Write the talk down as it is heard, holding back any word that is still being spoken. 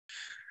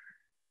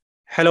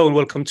Hello and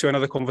welcome to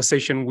another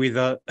conversation with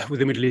the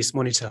Middle East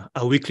Monitor,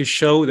 a weekly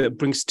show that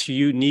brings to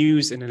you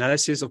news and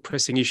analysis of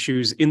pressing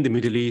issues in the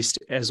Middle East,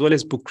 as well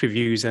as book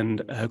reviews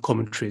and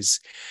commentaries.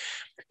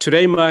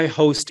 Today, my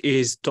host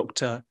is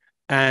Dr.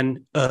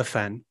 Anne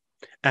Irfan.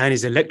 Anne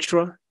is a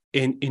lecturer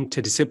in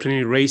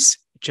interdisciplinary race,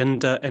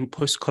 gender and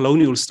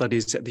post-colonial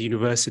studies at the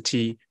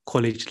University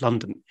College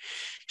London.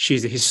 She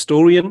is a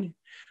historian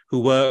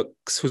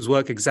whose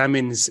work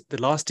examines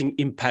the lasting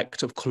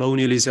impact of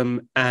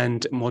colonialism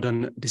and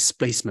modern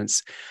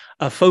displacements.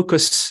 Our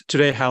focus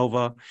today,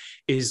 however,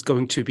 is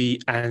going to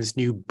be Anne's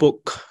new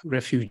book,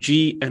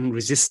 Refugee and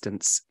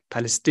Resistance,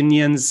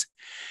 Palestinians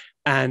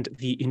and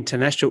the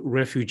International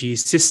Refugee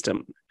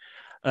System.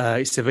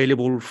 It's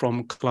available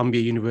from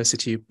Columbia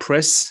University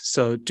Press,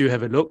 so do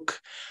have a look.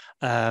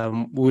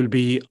 I'll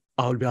be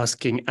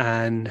asking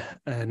Anne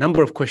a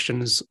number of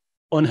questions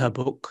on her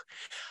book.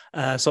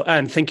 So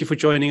Anne, thank you for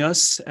joining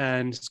us,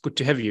 and it's good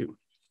to have you.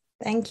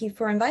 Thank you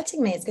for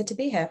inviting me. It's good to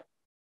be here.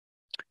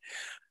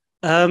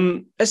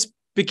 Let's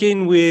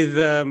begin with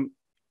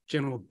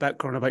general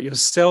background about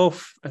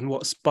yourself and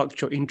what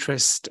sparked your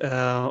interest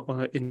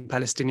in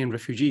Palestinian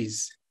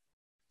refugees.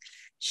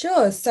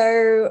 Sure.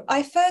 So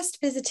I first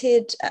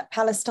visited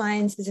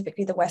Palestine,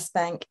 specifically the West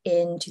Bank,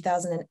 in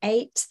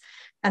 2008.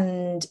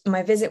 And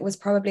my visit was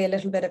probably a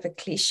little bit of a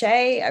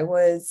cliche. I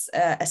was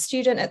a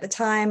student at the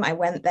time. I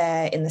went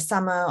there in the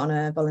summer on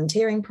a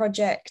volunteering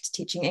project,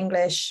 teaching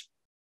English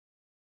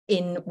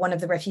in one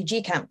of the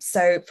refugee camps.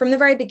 So from the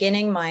very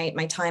beginning, my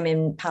time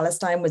in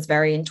Palestine was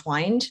very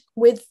entwined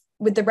with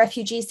the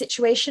refugee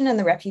situation and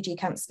the refugee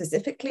camp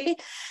specifically.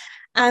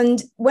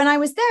 And when I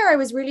was there, I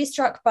was really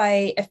struck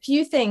by a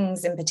few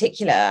things in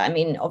particular. I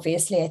mean,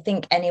 obviously, I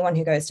think anyone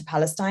who goes to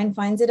Palestine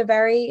finds it a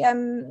very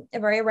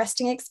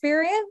arresting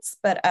experience.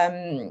 But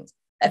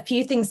a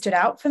few things stood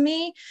out for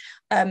me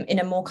in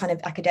a more kind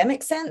of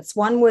academic sense.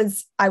 One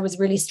was I was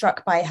really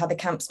struck by how the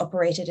camps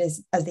operated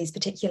as these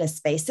particular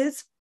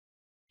spaces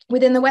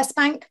within the West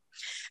Bank.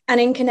 And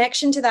in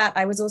connection to that,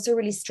 I was also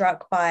really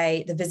struck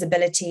by the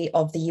visibility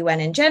of the UN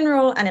in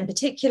general, and in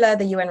particular,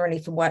 the UN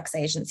Relief and Works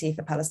Agency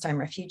for Palestine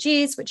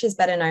Refugees, which is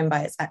better known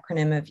by its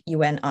acronym of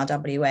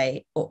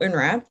UNRWA or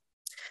UNRWA.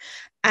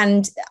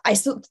 And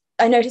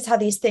I noticed how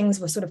these things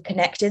were sort of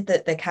connected,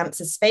 that the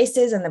camps as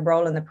spaces and the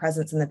role and the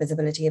presence and the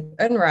visibility of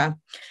UNRWA.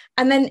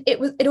 And then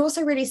it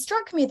also really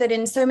struck me that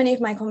in so many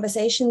of my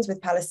conversations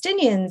with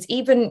Palestinians,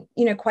 even,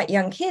 quite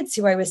young kids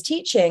who I was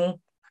teaching,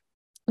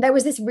 there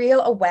was this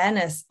real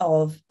awareness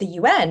of the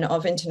UN,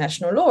 of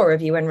international law,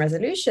 of UN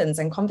resolutions,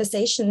 and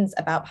conversations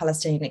about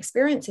Palestinian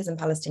experiences and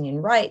Palestinian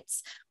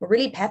rights were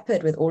really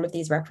peppered with all of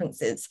these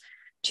references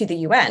to the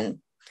UN.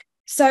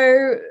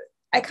 So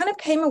I kind of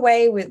came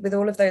away with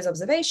all of those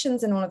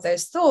observations and all of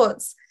those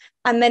thoughts.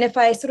 And then if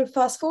I sort of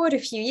fast forward a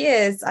few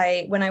years,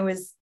 when I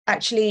was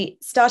actually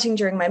starting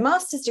during my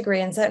master's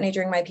degree, and certainly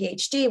during my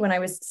PhD, when I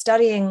was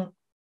studying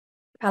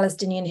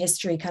Palestinian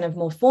history kind of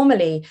more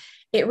formally,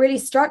 it really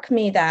struck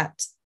me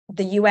that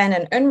the UN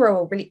and UNRWA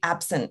were really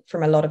absent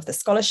from a lot of the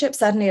scholarship,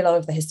 certainly a lot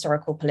of the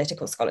historical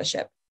political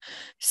scholarship.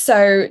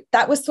 So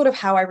that was sort of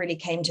how I really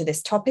came to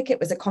this topic. It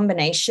was a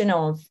combination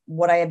of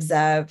what I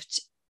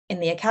observed in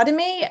the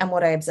academy and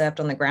what I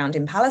observed on the ground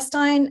in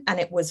Palestine. And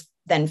it was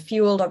then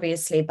fueled,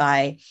 obviously,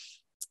 by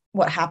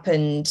what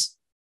happened,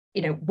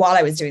 while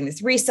I was doing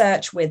this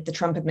research with the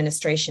Trump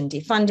administration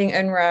defunding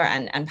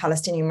UNRWA and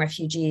Palestinian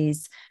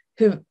refugees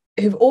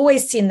who've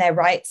always seen their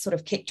rights sort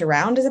of kicked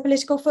around as a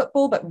political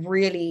football, but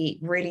really,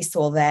 really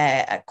saw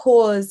their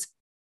cause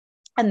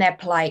and their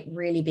plight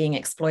really being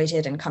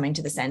exploited and coming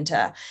to the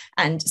center.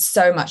 And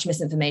so much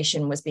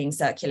misinformation was being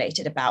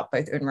circulated about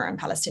both UNRWA and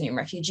Palestinian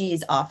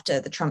refugees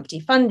after the Trump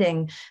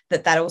defunding,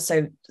 that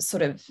also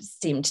sort of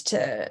seemed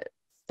to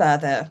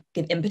further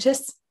give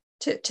impetus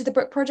to the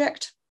book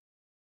project.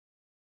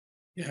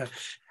 Yeah.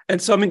 And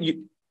so,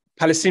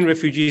 Palestinian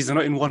refugees are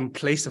not in one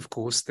place, of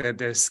course.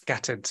 They're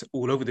scattered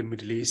all over the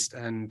Middle East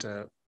and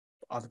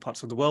other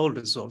parts of the world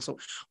as well. So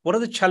what are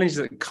the challenges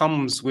that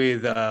comes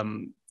with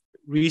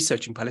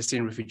researching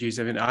Palestinian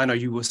refugees? I know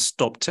you were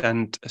stopped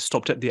at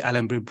the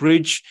Alhambra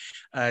Bridge,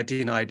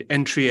 denied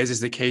entry, as is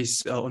the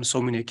case on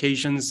so many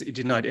occasions,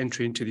 denied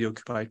entry into the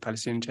occupied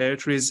Palestinian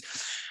territories.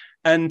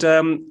 And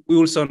we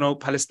also know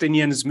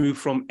Palestinians move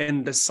from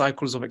endless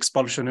cycles of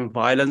expulsion and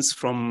violence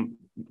from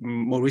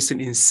more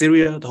recently in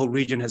Syria. The whole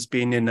region has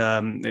been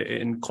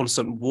in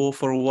constant war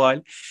for a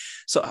while.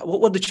 So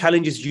what were the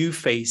challenges you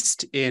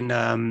faced in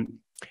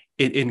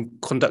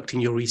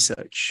conducting your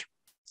research?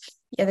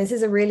 Yeah, this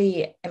is a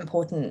really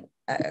important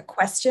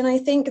question, I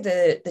think.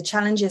 The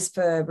challenges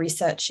for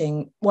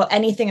researching,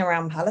 anything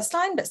around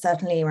Palestine, but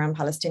certainly around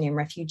Palestinian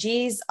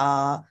refugees,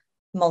 are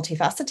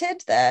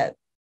multifaceted. They're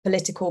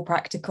political,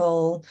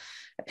 practical,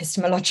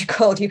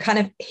 epistemological. You kind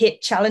of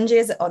hit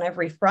challenges on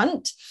every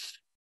front.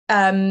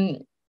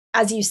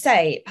 As you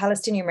say,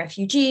 Palestinian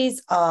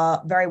refugees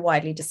are very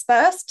widely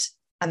dispersed,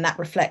 and that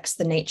reflects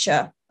the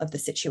nature of the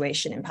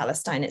situation in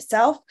Palestine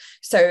itself.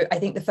 So I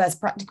think the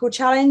first practical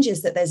challenge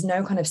is that there's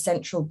no kind of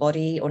central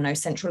body or no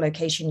central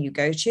location you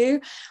go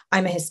to.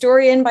 I'm a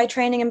historian by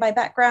training and by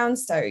background.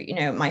 So, you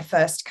know, my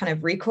first kind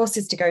of recourse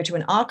is to go to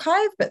an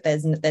archive, but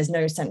there's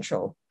no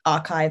central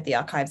archive. The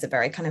archives are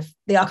very kind of,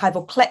 the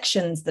archival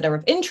collections that are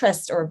of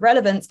interest or of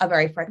relevance are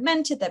very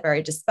fragmented, they're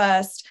very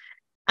dispersed,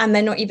 and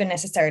they're not even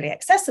necessarily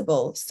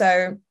accessible.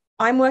 So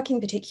I'm working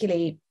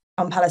particularly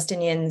on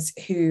Palestinians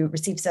who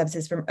receive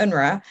services from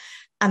UNRWA,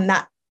 and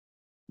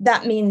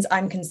that means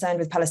I'm concerned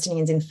with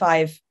Palestinians in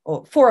 4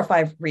 or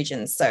 5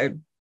 regions. So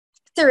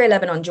Syria,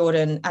 Lebanon,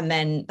 Jordan, and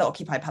then the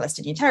occupied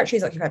Palestinian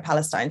territories, occupied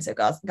Palestine, so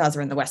Gaza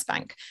and the West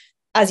Bank.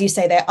 As you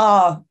say, there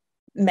are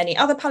many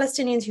other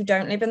Palestinians who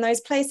don't live in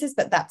those places,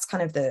 but that's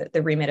kind of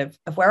the remit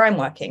of where I'm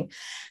working.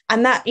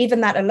 And that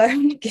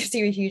alone gives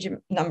you a huge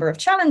number of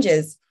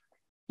challenges.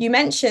 You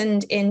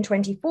mentioned in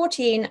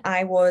 2014,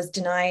 I was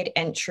denied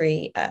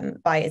entry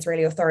by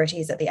Israeli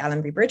authorities at the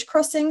Allenby Bridge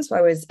crossing. So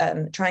I was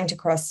trying to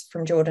cross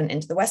from Jordan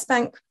into the West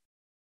Bank.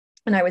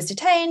 And I was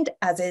detained,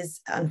 as is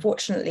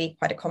unfortunately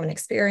quite a common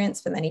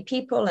experience for many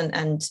people,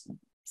 and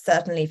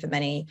certainly for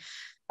many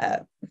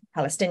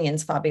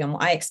Palestinians, far beyond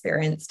what I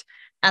experienced.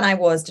 And I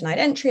was denied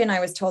entry, and I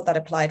was told that I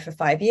applied for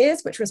 5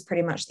 years, which was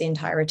pretty much the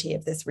entirety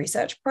of this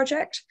research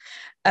project.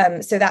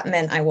 So that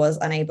meant I was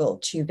unable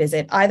to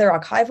visit either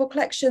archival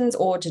collections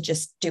or to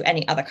just do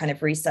any other kind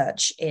of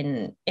research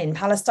in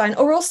Palestine.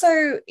 Or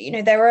also, you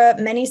know, there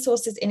are many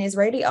sources in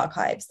Israeli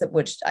archives that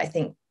would, I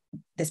think,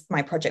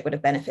 my project would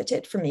have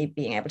benefited from me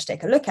being able to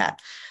take a look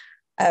at.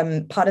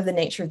 Part of the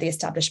nature of the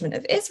establishment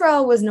of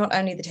Israel was not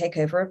only the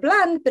takeover of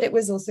land, but it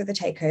was also the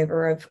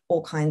takeover of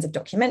all kinds of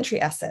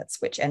documentary assets,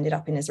 which ended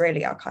up in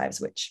Israeli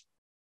archives, which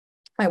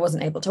I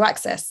wasn't able to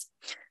access.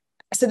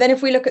 So then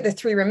if we look at the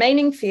 3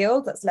 remaining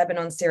fields, that's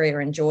Lebanon, Syria,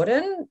 and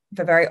Jordan,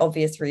 for very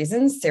obvious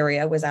reasons,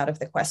 Syria was out of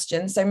the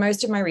question. So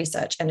most of my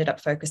research ended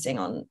up focusing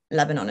on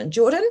Lebanon and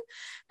Jordan.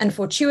 And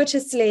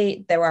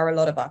fortuitously, there are a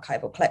lot of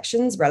archival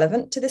collections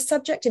relevant to this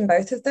subject in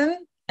both of them.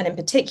 And in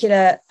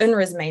particular,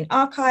 UNRWA's main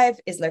archive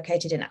is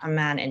located in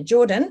Amman in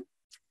Jordan.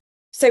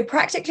 So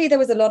practically, there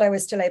was a lot I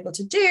was still able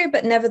to do,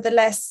 but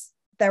nevertheless,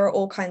 there are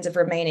all kinds of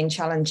remaining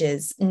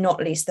challenges,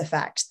 not least the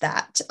fact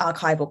that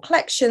archival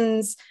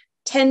collections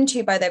tend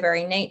to, by their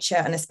very nature,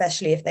 and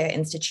especially if they're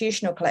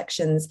institutional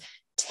collections,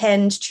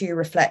 tend to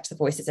reflect the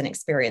voices and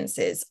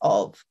experiences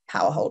of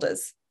power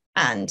holders.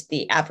 And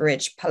the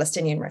average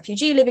Palestinian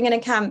refugee living in a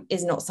camp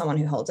is not someone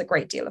who holds a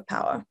great deal of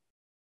power.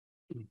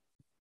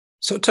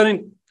 So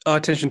turning our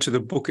attention to the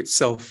book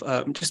itself,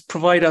 just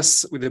provide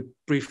us with a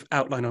brief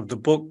outline of the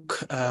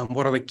book.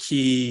 What are the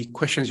key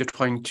questions you're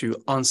trying to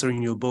answer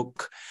in your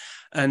book?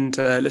 And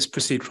let's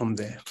proceed from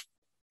there.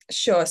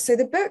 Sure. So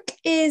the book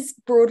is,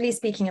 broadly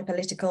speaking, a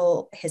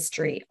political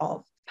history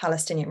of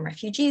Palestinian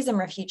refugees and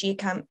refugee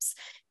camps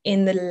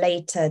in the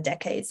later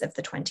decades of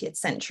the 20th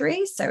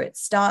century. So it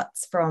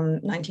starts from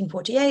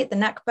 1948, the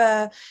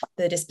Nakba,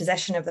 the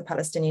dispossession of the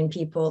Palestinian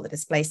people, the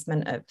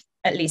displacement of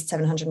at least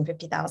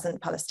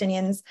 750,000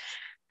 Palestinians.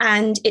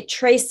 And it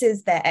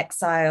traces their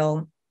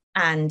exile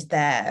and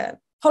their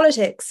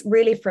politics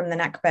really from the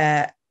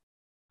Nakba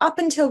up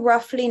until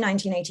roughly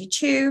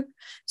 1982.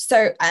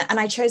 So, and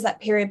I chose that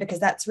period because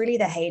that's really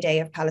the heyday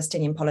of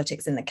Palestinian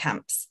politics in the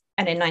camps.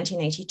 And in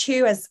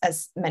 1982,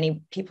 as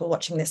many people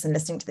watching this and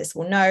listening to this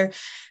will know,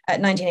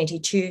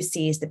 1982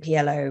 sees the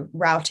PLO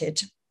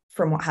routed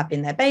from what had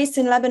been their base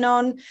in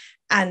Lebanon.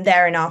 And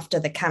thereafter,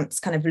 the camps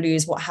kind of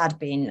lose what had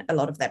been a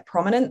lot of their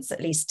prominence,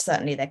 at least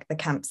certainly the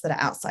camps that are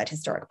outside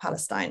historic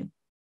Palestine.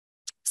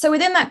 So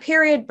within that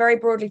period, very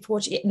broadly,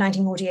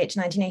 1948 to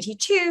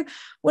 1982,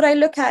 what I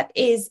look at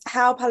is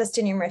how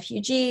Palestinian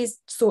refugees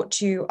sought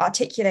to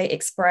articulate,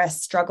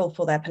 express, struggle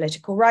for their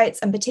political rights,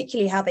 and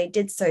particularly how they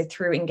did so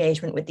through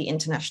engagement with the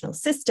international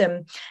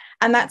system.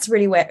 And that's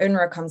really where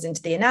UNRWA comes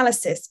into the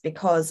analysis,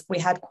 because we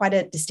had quite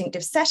a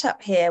distinctive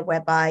setup here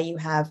whereby you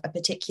have a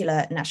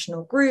particular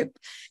national group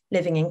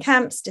living in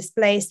camps,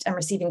 displaced, and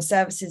receiving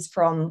services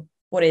from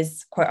what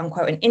is, quote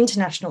unquote, an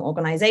international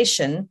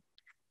organization,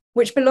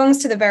 which belongs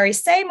to the very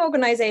same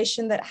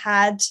organization that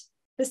had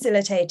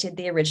facilitated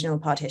the original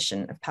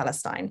partition of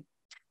Palestine.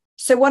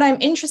 So what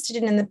I'm interested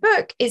in the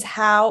book is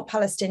how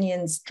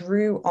Palestinians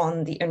drew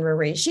on the UNRWA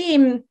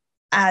regime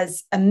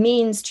as a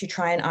means to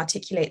try and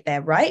articulate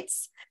their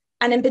rights,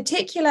 and in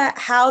particular,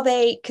 how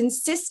they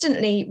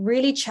consistently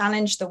really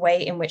challenged the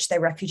way in which their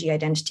refugee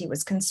identity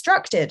was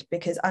constructed,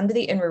 because under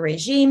the UNRWA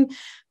regime,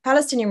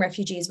 Palestinian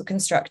refugees were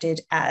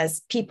constructed as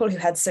people who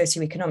had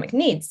socioeconomic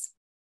needs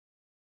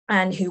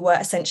and who were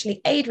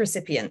essentially aid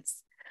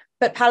recipients.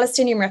 But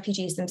Palestinian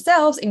refugees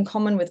themselves, in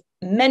common with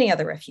many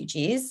other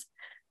refugees,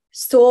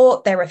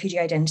 saw their refugee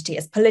identity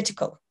as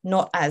political,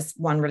 not as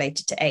one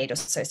related to aid or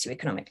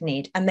socioeconomic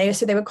need. And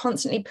they were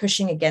constantly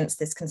pushing against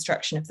this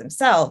construction of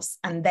themselves.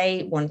 And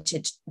they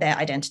wanted their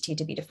identity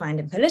to be defined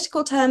in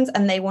political terms,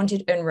 and they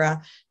wanted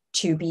UNRWA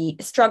to be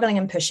struggling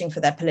and pushing for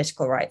their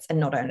political rights and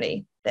not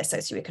only their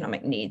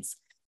socioeconomic needs.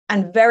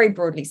 And very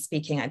broadly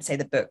speaking, I'd say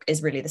the book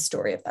is really the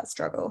story of that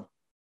struggle.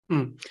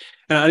 Mm.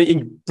 And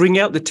you bring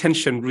out the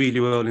tension really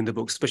well in the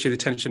book, especially the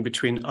tension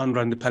between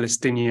UNRWA and the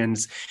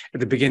Palestinians. At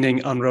the beginning,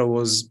 UNRWA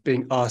was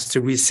being asked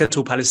to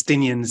resettle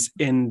Palestinians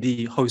in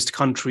the host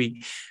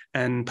country,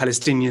 and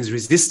Palestinians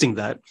resisting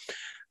that.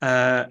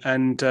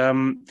 And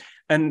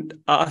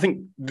I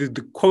think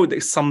the quote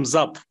that sums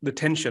up the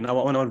tension, I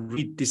want to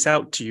read this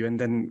out to you and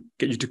then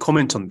get you to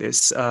comment on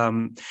this.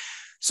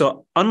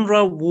 So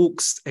UNRWA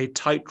walks a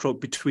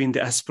tightrope between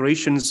the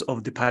aspirations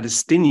of the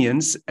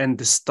Palestinians and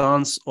the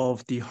stance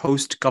of the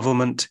host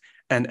government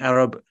and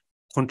Arab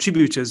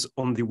contributors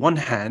on the one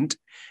hand,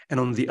 and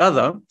on the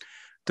other,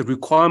 the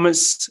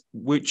requirements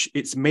which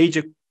its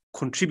major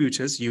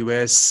contributors,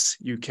 US,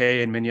 UK,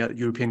 and many other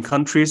European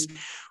countries,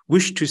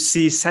 wish to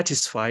see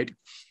satisfied,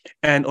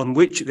 and on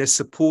which their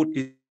support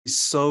is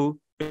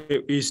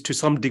to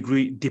some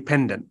degree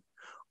dependent.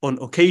 On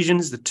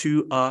occasions, the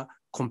two are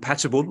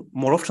compatible.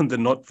 More often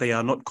than not, they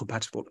are not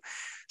compatible.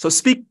 So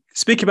speak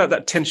about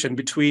that tension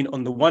between,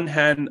 on the one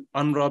hand,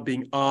 UNRWA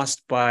being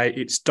asked by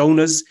its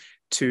donors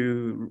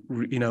to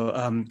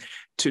replace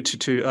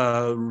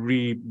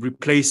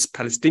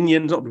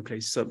Palestinians,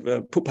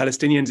 put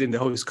Palestinians in the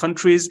host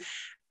countries,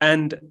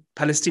 and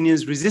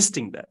Palestinians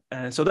resisting that.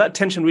 So that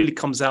tension really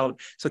comes out.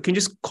 So can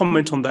you just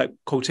comment on that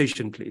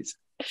quotation, please?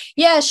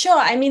 Yeah, sure.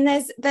 I mean,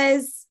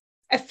 there's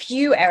a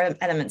few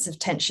elements of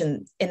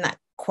tension in that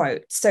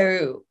quote.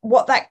 So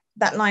what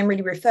that line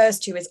really refers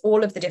to is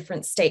all of the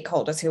different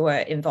stakeholders who were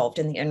involved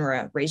in the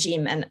UNRWA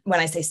regime. And when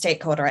I say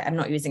stakeholder, I'm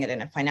not using it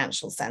in a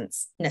financial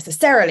sense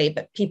necessarily,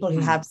 but people who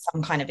have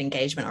some kind of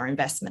engagement or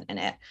investment in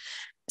it.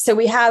 So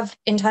we have,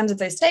 in terms of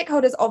those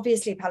stakeholders,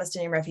 obviously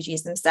Palestinian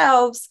refugees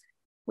themselves.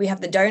 We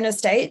have the donor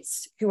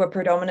states who are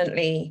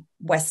predominantly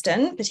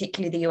Western,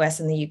 particularly the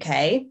US and the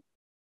UK.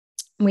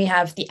 We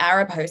have the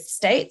Arab host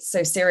states,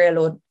 so Syria,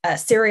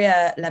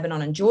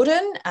 Lebanon, and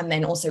Jordan, and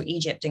then also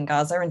Egypt and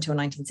Gaza until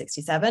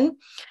 1967.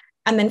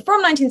 And then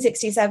from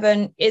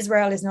 1967,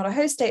 Israel is not a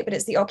host state, but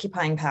it's the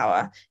occupying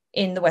power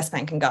in the West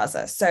Bank and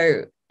Gaza.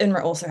 So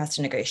UNRWA also has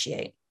to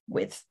negotiate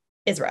with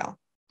Israel.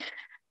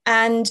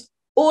 And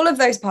all of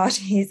those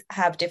parties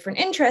have different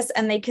interests,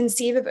 and they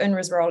conceive of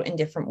UNRWA's role in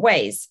different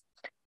ways.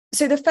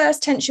 So the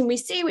first tension we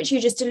see, which you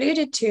just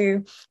alluded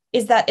to,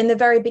 is that in the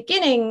very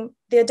beginning,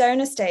 the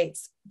donor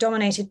states,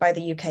 dominated by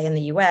the UK and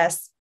the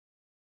US,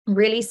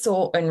 really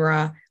saw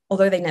UNRWA,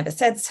 although they never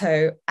said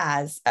so,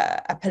 as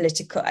a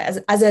political,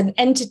 as an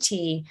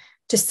entity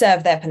to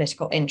serve their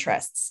political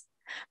interests.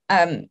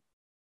 For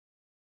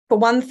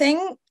one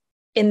thing,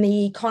 in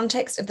the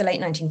context of the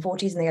late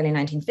 1940s and the early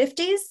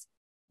 1950s,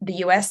 the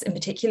US in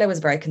particular was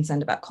very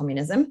concerned about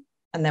communism.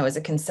 And there was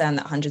a concern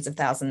that hundreds of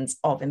thousands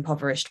of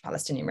impoverished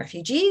Palestinian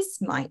refugees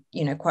might,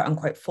 quote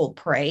unquote, fall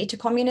prey to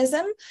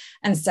communism.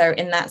 And so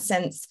in that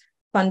sense,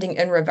 funding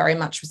UNRWA very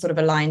much was sort of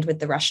aligned with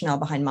the rationale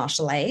behind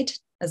Marshall Aid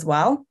as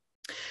well.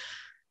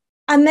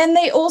 And then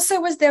there also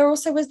was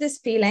this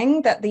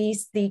feeling that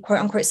the quote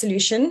unquote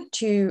solution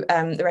to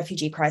the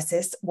refugee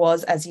crisis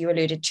was, as you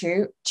alluded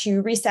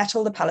to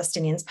resettle the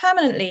Palestinians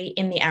permanently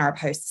in the Arab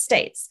host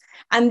states.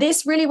 And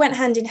this really went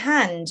hand in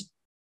hand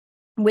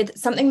with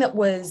something that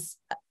was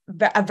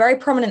a very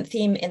prominent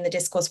theme in the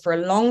discourse for a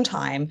long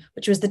time,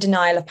 which was the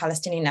denial of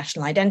Palestinian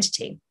national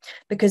identity,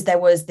 because there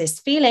was this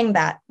feeling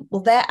that,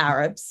 well, they're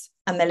Arabs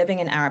and they're living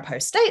in Arab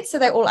host states, so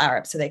they're all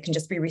Arab, so they can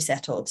just be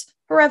resettled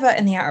forever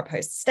in the Arab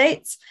host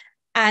states.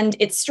 And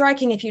it's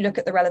striking, if you look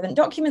at the relevant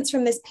documents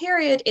from this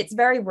period, it's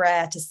very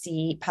rare to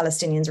see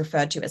Palestinians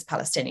referred to as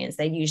Palestinians.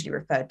 They're usually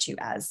referred to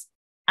as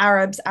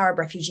Arabs, Arab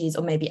refugees,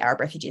 or maybe Arab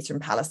refugees from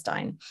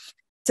Palestine.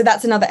 So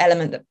that's another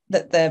element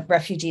that the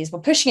refugees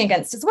were pushing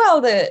against as well,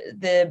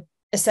 the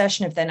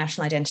assertion of their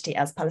national identity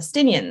as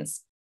Palestinians.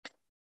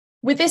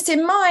 With this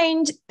in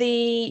mind,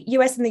 the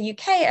US and the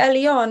UK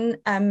early on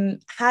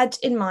had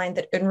in mind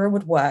that UNRWA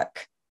would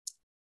work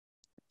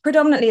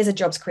predominantly as a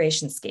jobs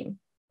creation scheme.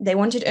 They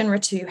wanted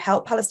UNRWA to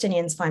help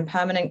Palestinians find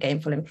permanent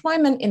gainful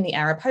employment in the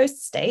Arab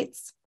host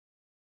states.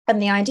 And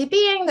the idea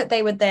being that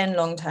they would then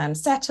long-term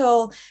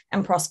settle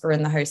and prosper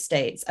in the host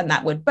states. And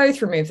that would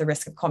both remove the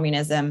risk of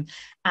communism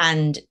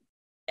and,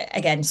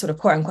 again, sort of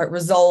quote unquote,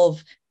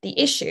 resolve the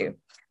issue.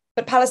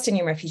 But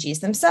Palestinian refugees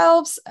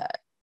themselves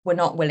were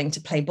not willing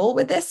to play ball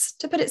with this,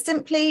 to put it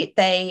simply.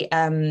 They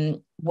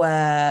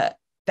were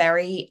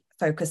very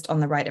focused on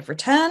the right of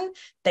return.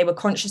 They were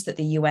conscious that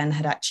the UN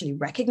had actually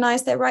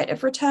recognized their right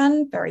of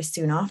return very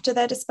soon after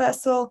their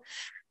dispersal.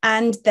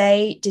 And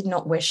they did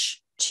not wish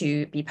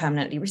to be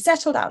permanently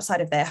resettled outside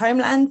of their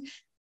homeland.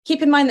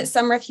 Keep in mind that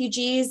some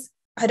refugees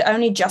had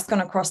only just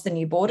gone across the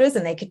new borders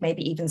and they could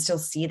maybe even still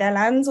see their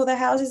lands or their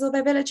houses or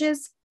their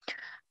villages.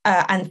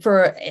 And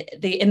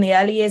in the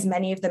early years,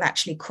 many of them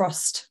actually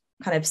crossed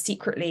kind of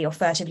secretly or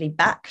furtively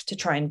back to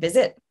try and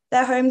visit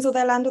their homes or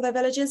their land or their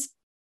villages.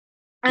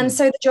 And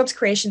so the jobs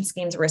creation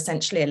schemes were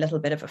essentially a little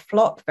bit of a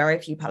flop. Very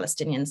few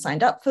Palestinians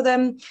signed up for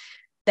them.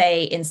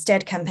 They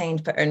instead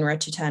campaigned for UNRWA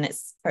to turn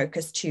its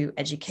focus to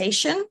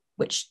education,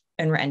 which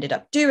UNRWA ended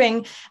up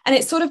doing. And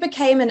it sort of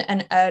became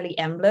an early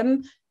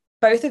emblem,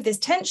 both of this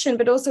tension,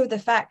 but also the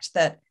fact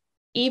that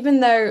even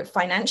though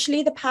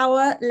financially the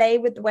power lay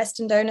with the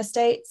Western donor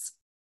states,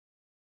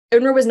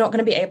 UNRWA was not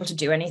going to be able to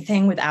do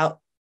anything without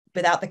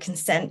the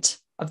consent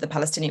of the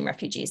Palestinian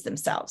refugees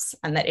themselves,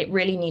 and that it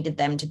really needed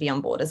them to be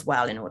on board as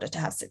well in order to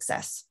have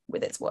success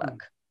with its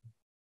work.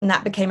 And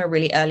that became a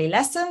really early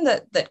lesson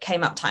that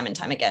came up time and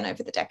time again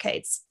over the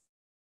decades.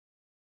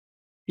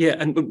 Yeah,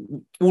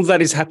 and all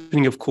that is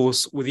happening, of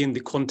course, within the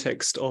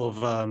context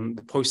of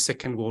the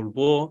post-Second World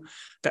War.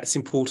 That's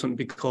important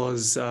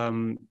because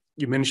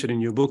you mentioned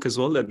in your book as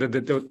well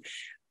that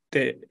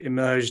there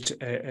emerged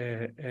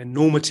a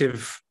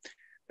normative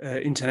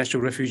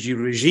international refugee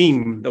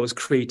regime that was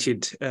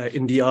created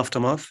in the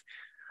aftermath.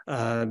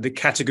 The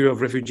category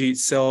of refugee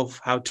itself,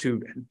 how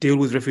to deal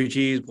with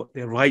refugees, what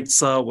their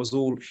rights are, was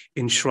all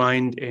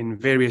enshrined in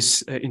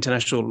various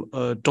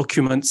international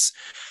documents.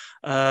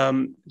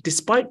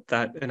 Despite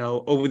that,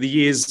 over the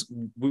years,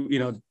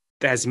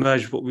 there has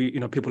emerged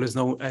what people has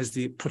known as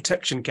the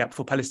protection gap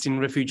for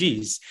Palestinian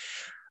refugees.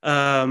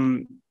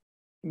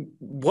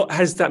 What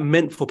has that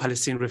meant for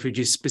Palestinian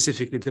refugees,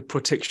 specifically the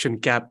protection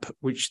gap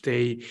which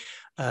they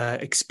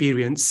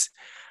experience,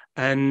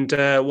 and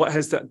what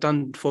has that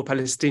done for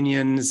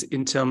Palestinians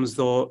in terms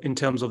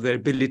of their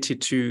ability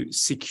to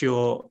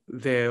secure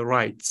their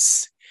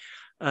rights?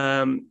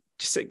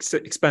 Just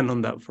expand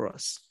on that for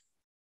us.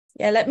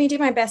 Yeah, let me do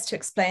my best to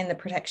explain the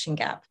protection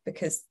gap,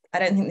 because I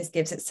don't think this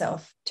gives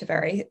itself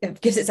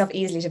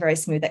easily to very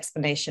smooth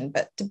explanation.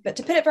 But to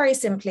put it very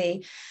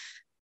simply,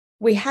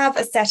 we have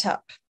a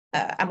setup,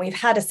 and we've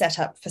had a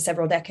setup for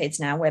several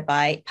decades now,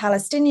 whereby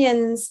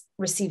Palestinians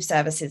receive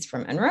services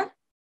from UNRWA,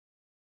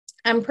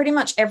 and pretty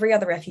much every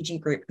other refugee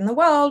group in the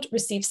world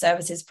receives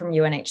services from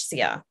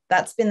UNHCR.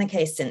 That's been the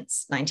case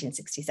since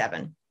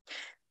 1967.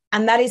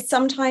 And that is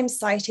sometimes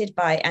cited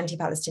by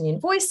anti-Palestinian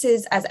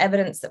voices as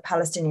evidence that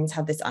Palestinians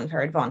have this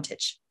unfair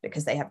advantage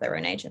because they have their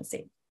own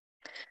agency.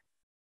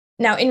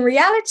 Now, in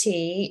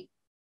reality,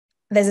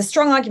 there's a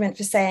strong argument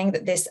for saying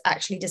that this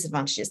actually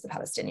disadvantages the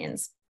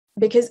Palestinians,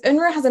 because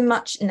UNRWA has a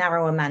much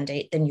narrower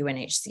mandate than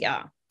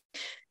UNHCR.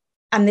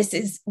 And this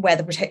is where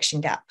the protection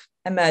gap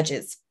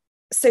emerges.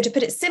 So to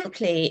put it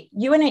simply,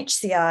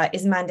 UNHCR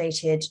is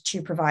mandated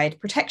to provide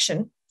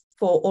protection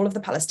for all of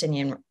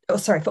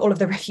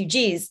the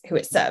refugees who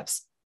it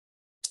serves.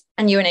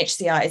 And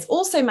UNHCR is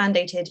also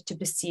mandated to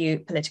pursue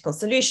political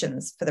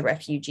solutions for the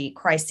refugee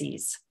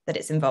crises that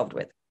it's involved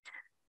with.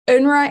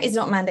 UNRWA is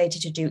not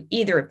mandated to do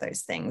either of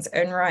those things.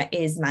 UNRWA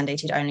is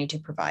mandated only to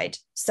provide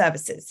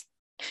services.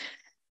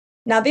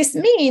 Now, this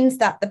means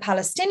that the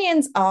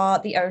Palestinians are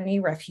the only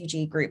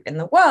refugee group in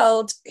the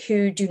world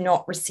who do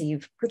not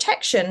receive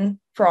protection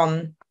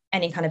from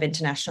any kind of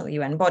international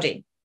UN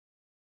body.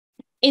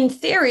 In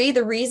theory,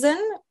 the reason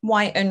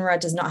why UNRWA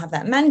does not have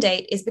that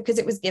mandate is because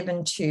it was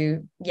given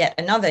to yet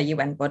another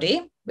UN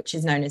body, which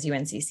is known as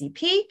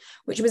UNCCP,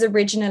 which was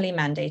originally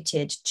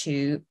mandated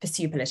to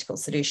pursue political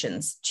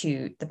solutions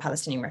to the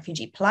Palestinian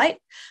refugee plight.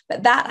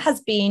 But that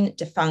has been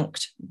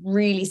defunct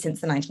really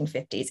since the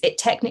 1950s. It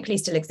technically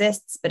still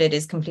exists, but it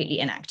is completely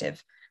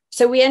inactive.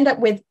 So we end up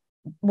with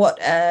what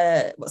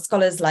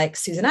scholars like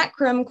Susan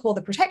Akram call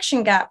the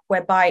protection gap,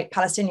 whereby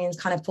Palestinians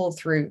kind of fall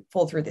through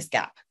this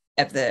gap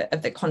of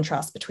the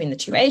contrast between the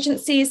two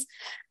agencies,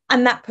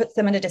 and that puts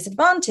them at a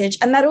disadvantage.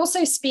 And that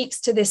also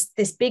speaks to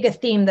this bigger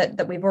theme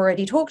that we've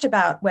already talked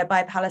about,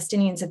 whereby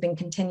Palestinians have been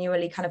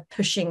continually kind of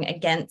pushing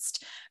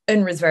against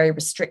UNRWA's very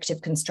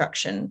restrictive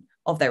construction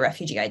of their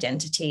refugee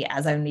identity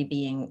as only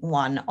being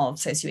one of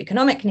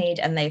socioeconomic need,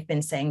 and they've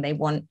been saying they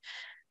want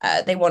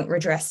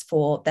redress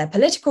for their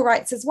political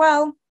rights as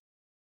well,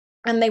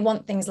 and they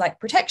want things like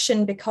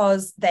protection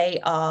because they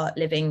are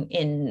living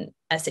in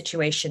a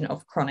situation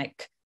of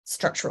chronic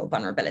structural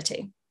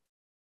vulnerability.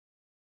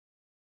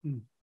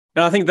 And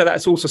I think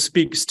that also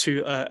speaks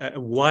to a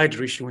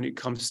wider issue when it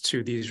comes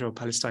to the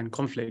Israel-Palestine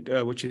conflict,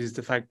 which is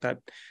the fact that,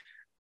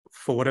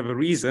 for whatever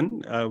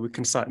reason, we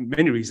can cite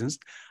many reasons,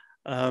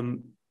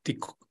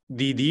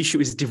 the issue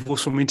is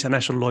divorced from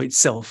international law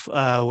itself,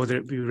 whether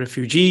it be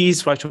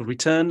refugees, right of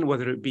return,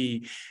 whether it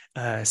be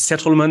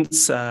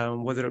settlements,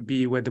 whether it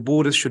be where the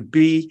borders should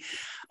be,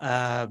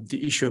 the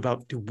issue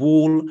about the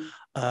wall,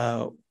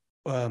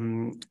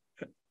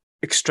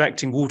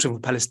 extracting water from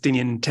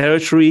Palestinian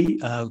territory,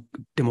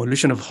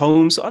 demolition of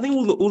homes. I think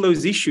all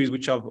those issues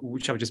which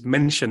I've just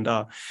mentioned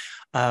are,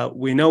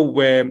 we know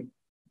where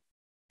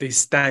they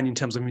stand in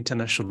terms of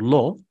international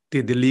law.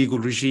 The legal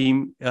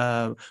regime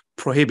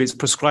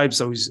prescribes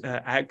those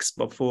acts,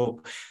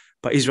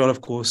 but Israel,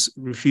 of course,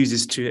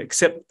 refuses to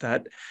accept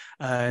that.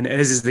 And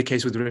as is the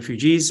case with the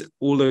refugees,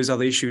 all those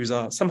other issues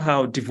are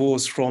somehow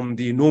divorced from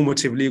the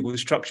normative legal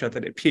structure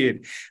that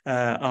appeared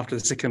after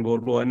the Second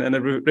World War. And a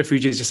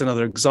refugee is just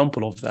another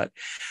example of that.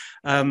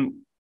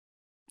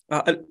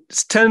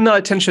 Let's turn our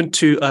attention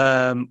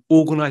to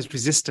organized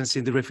resistance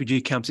in the refugee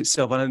camps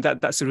itself. And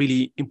that's a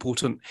really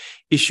important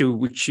issue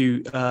which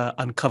you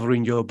uncover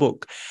in your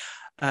book.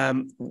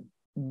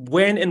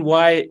 When and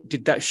why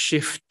did that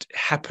shift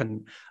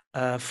happen?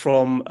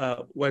 from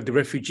where the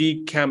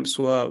refugee camps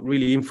were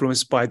really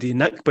influenced by the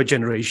Nakba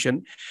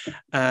generation,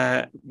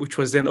 which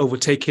was then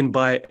overtaken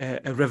by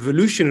a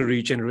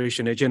revolutionary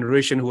generation, a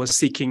generation who was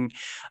seeking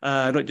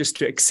not just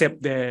to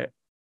accept their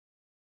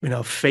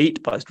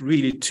fate, but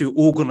really to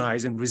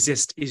organize and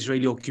resist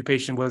Israeli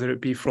occupation, whether it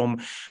be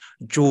from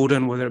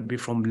Jordan, whether it be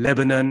from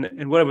Lebanon,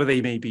 and wherever they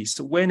may be.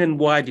 So when and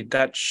why did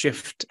that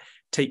shift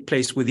take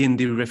place within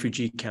the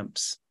refugee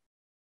camps?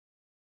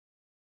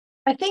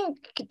 I think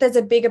there's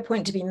a bigger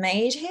point to be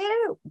made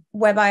here,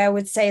 whereby I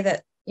would say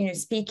that,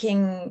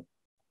 speaking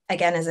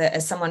again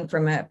as someone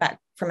from an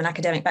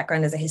academic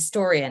background, as a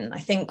historian, I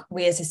think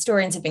we as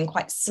historians have been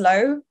quite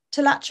slow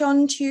to latch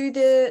on to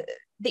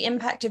the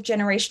impact of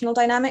generational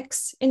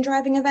dynamics in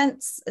driving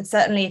events. And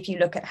certainly if you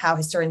look at how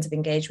historians have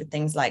engaged with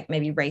things like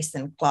maybe race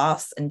and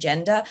class and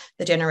gender,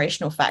 the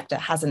generational factor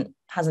hasn't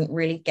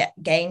really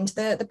gained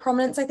the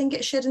prominence I think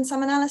it should in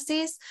some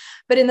analyses.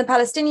 But in the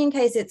Palestinian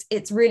case,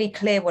 it's really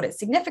clear what its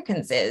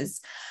significance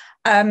is.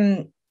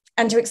 And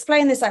to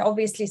explain this, I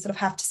obviously sort of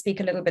have to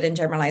speak a little bit in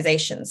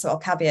generalization. So I'll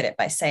caveat it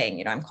by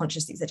saying, I'm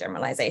conscious these are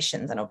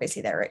generalizations and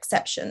obviously there are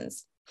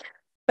exceptions.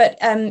 But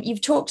you've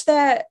talked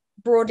there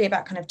broadly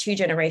about kind of two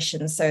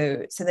generations.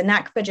 So the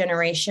Nakba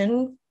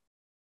generation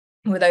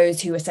were those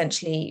who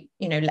essentially,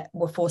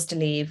 were forced to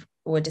leave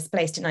or were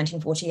displaced in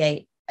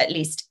 1948, at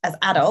least as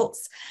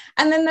adults.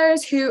 And then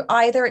those who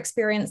either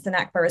experienced the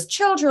Nakba as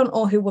children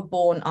or who were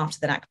born after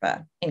the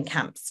Nakba in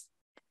camps.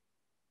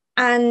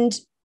 And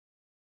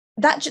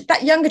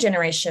that younger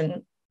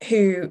generation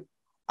who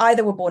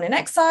either were born in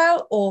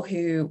exile or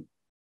who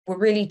were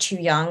really too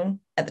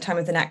young at the time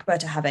of the Nakba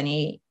to have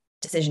any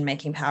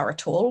decision-making power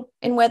at all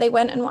in where they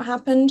went and what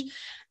happened,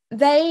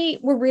 they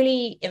were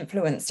really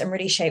influenced and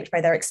really shaped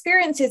by their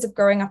experiences of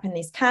growing up in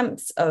these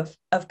camps, of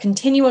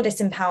continual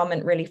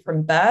disempowerment really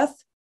from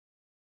birth.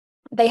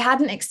 They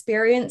hadn't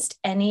experienced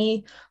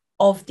any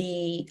of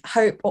the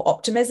hope or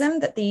optimism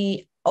that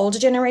the older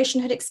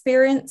generation had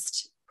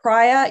experienced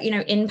prior,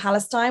 in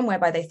Palestine,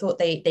 whereby they thought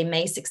they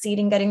may succeed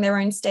in getting their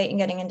own state and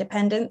getting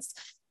independence.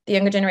 The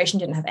younger generation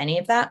didn't have any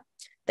of that.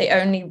 They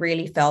only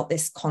really felt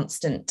this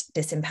constant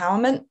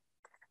disempowerment.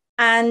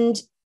 And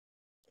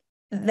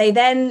they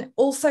then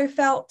also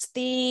felt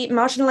the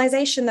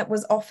marginalization that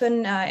was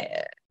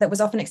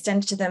often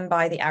extended to them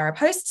by the Arab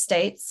host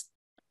states.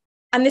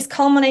 And this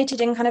culminated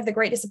in kind of the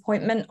great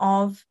disappointment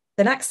of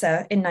the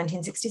Nakba in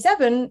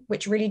 1967,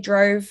 which really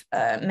drove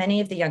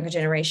many of the younger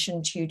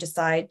generation to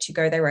decide to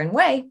go their own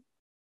way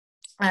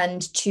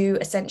and to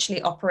essentially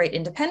operate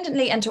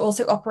independently and to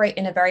also operate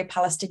in a very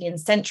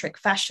Palestinian-centric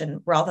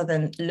fashion rather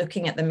than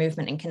looking at the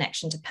movement in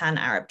connection to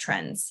pan-Arab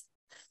trends.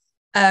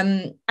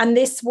 And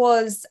this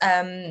was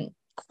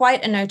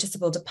quite a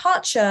noticeable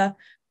departure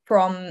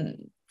from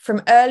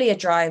earlier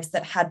drives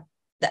that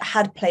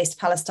had placed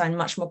Palestine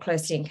much more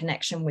closely in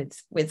connection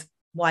with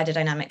wider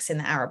dynamics in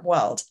the Arab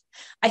world.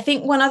 I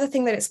think one other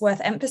thing that it's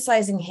worth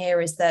emphasizing here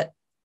is that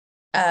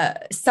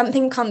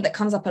something that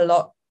comes up a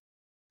lot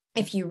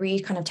if you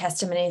read kind of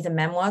testimonies and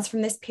memoirs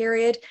from this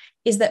period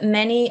is that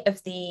many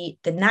of the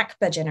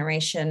Nakba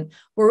generation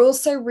were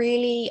also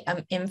really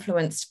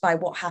influenced by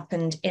what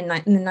happened in the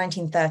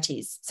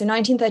 1930s. So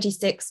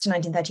 1936 to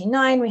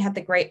 1939, we had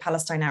the Great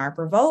Palestine Arab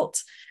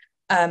Revolt,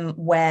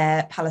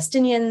 where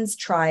Palestinians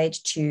tried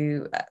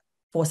to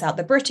force out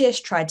the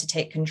British, tried to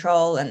take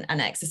control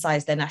and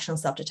exercise their national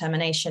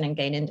self-determination and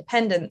gain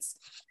independence.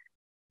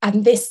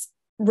 And this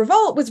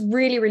revolt was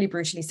really, really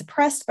brutally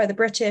suppressed by the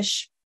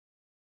British.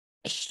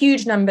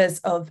 Huge numbers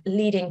of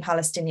leading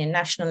Palestinian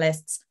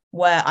nationalists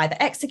were either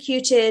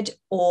executed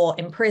or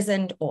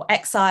imprisoned or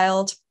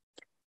exiled.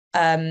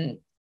 And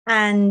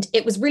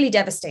it was really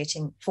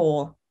devastating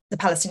for the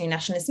Palestinian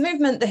nationalist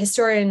movement. The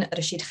historian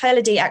Rashid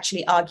Khalidi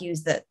actually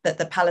argues that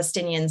the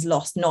Palestinians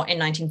lost not in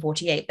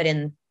 1948, but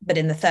in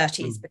the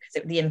 30s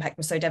because the impact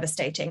was so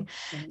devastating.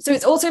 So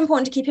it's also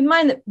important to keep in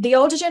mind that the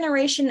older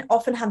generation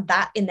often had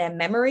that in their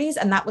memories,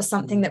 and that was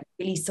something that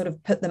really sort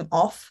of put them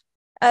off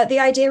the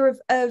idea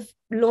of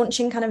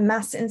launching kind of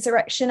mass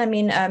insurrection. I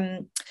mean,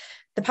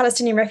 the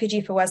Palestinian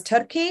refugee Fawaz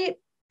Turki,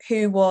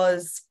 who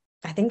was,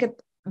 I think, a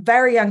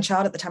very young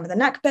child at the time of the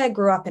Nakba,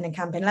 grew up in a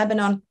camp in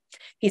Lebanon.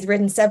 He's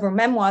written several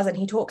memoirs, and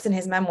he talks in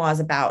his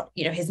memoirs about,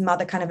 his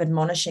mother kind of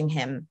admonishing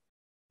him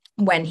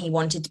when he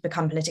wanted to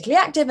become politically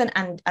active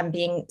and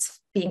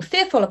being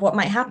fearful of what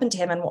might happen to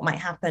him and what might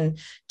happen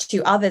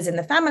to others in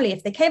the family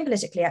if they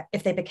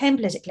became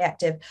politically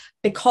active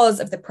because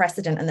of the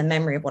precedent and the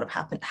memory of what had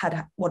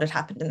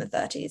happened in the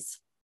 30s.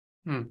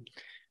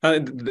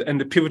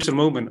 And the pivotal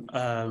moment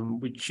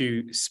which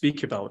you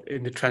speak about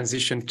in the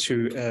transition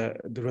to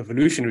the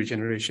revolutionary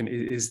generation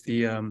is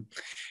the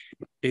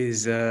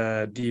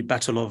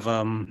Battle of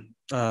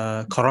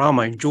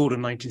Karama in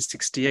Jordan,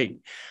 1968.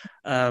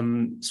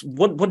 So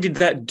what did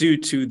that do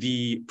to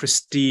the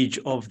prestige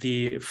of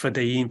the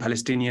Fadayin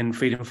Palestinian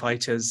freedom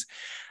fighters,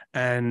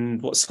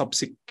 and what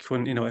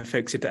subsequent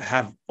effects did that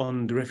have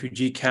on the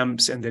refugee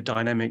camps and their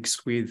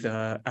dynamics with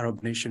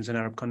Arab nations and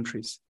Arab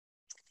countries?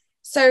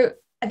 So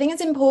I think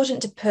it's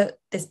important to put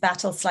this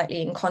battle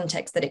slightly in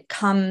context, that it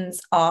comes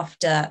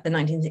after the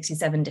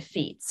 1967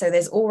 defeat. So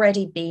there's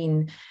already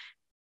been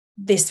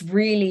this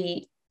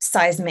really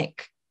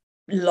seismic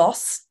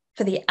loss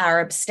for the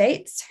Arab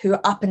states, who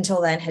up until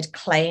then had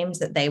claimed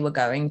that they were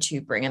going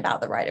to bring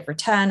about the right of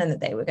return and that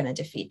they were going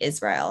to defeat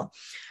Israel.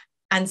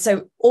 And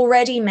so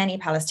already many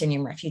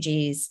Palestinian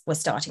refugees were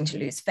starting to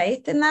lose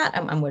faith in that,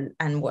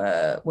 and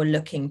were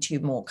looking to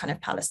more kind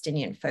of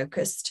Palestinian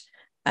focused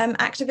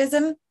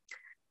activism.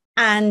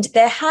 And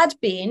there had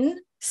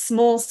been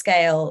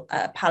small-scale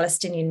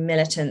Palestinian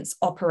militants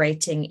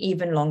operating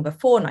even long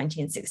before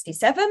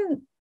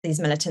 1967. These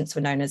militants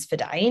were known as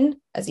Feda'in,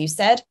 as you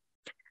said.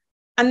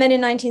 And then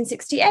in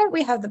 1968,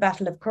 we have the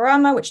Battle of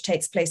Karama, which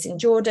takes place in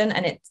Jordan,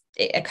 and it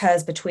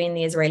occurs between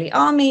the Israeli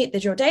army, the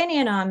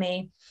Jordanian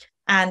army,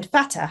 and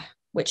Fatah,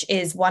 which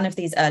is one of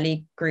these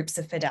early groups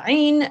of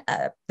Feda'in,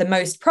 the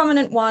most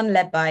prominent one,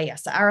 led by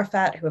Yasser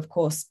Arafat, who, of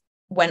course,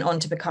 went on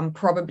to become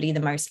probably the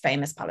most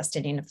famous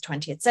Palestinian of the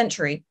 20th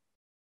century.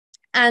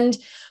 And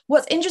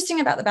what's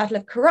interesting about the Battle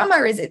of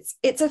Karama is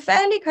it's a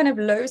fairly kind of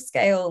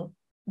low-scale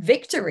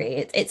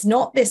victory. It's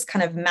not this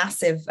kind of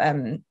massive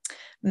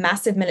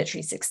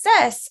military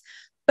success,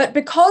 but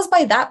because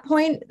by that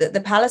point the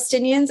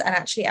Palestinians, and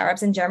actually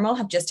Arabs in general,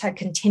 have just had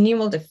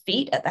continual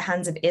defeat at the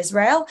hands of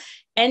Israel,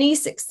 any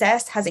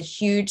success has a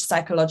huge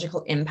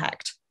psychological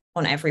impact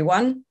on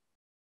everyone.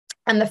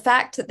 And the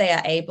fact that they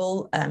are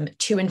able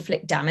to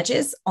inflict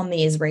damages on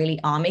the Israeli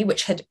army,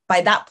 which had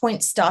by that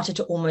point started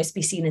to almost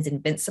be seen as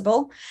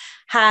invincible,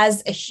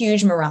 has a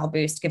huge morale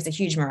boost, gives a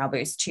huge morale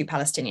boost to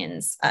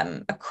Palestinians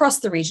across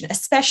the region,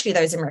 especially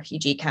those in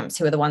refugee camps,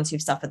 who are the ones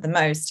who've suffered the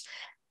most.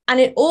 And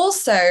it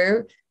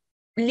also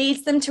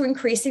leads them to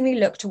increasingly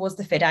look towards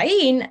the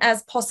Feda'in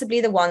as possibly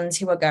the ones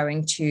who are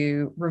going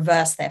to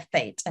reverse their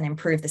fate and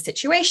improve the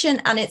situation.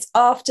 And it's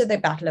after the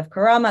Battle of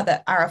Karama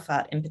that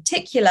Arafat in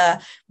particular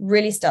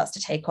really starts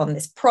to take on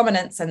this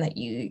prominence, and that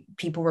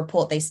people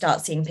report they start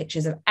seeing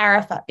pictures of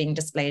Arafat being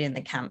displayed in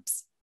the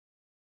camps.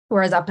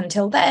 Whereas up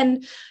until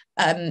then,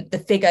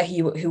 the figure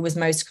who was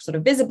most sort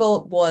of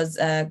visible was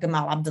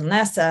Gamal Abdel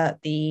Nasser,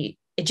 the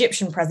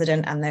Egyptian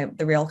president and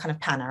the real kind of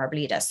pan-Arab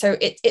leader. So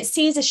it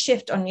sees a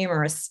shift on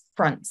numerous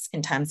fronts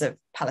in terms of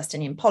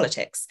Palestinian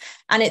politics.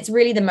 And it's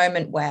really the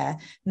moment where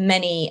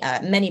many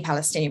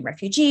Palestinian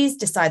refugees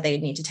decide they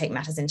need to take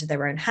matters into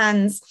their own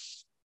hands.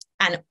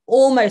 And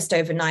almost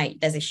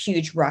overnight, there's a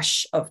huge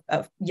rush of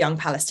young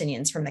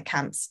Palestinians from the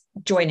camps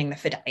joining the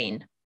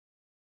Feda'in.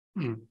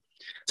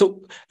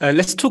 So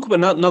let's talk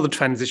about another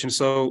transition.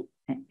 So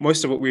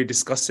most of what we're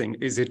discussing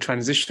is a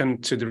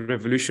transition to the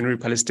revolutionary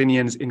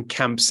Palestinians in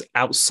camps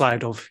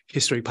outside of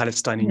historic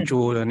Palestine, in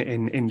Jordan,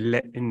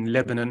 in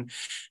Lebanon,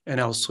 and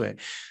elsewhere.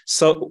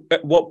 So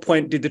at what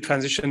point did the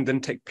transition then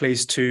take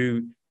place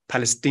to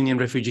Palestinian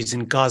refugees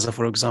in Gaza,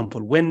 for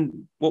example?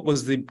 What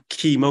was the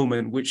key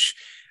moment which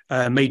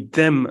made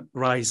them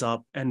rise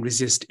up and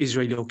resist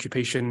Israeli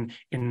occupation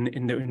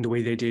in the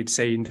way they did,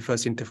 say, in the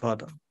first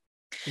Intifada?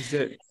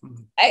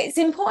 It's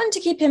important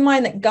to keep in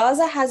mind that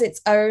Gaza has its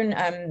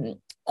own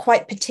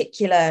quite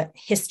particular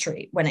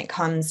history when it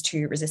comes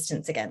to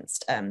resistance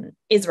against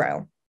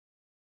Israel.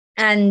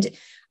 And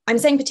I'm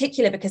saying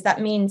particular because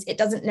that means it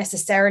doesn't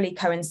necessarily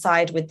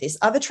coincide with these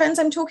other trends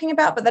I'm talking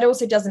about, but that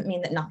also doesn't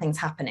mean that nothing's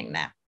happening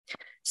there.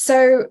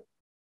 So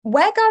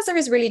where Gaza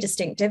is really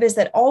distinctive is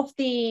that of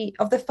the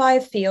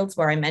 5 fields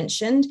where I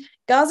mentioned,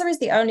 Gaza is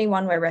the only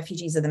one where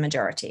refugees are the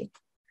majority.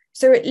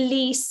 So at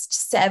least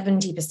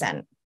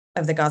 70%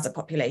 of the Gaza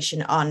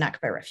population are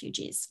Nakba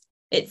refugees.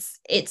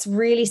 It's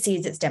really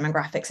sees its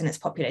demographics and its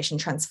population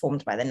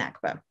transformed by the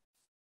Nakba.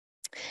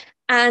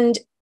 And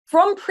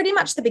from pretty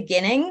much the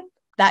beginning,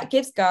 that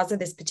gives Gaza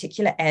this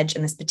particular edge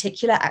and this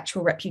particular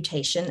actual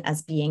reputation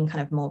as being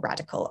kind of more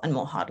radical and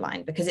more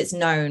hardline, because it's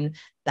known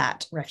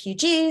that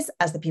refugees,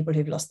 as the people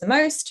who've lost the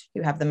most,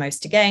 who have the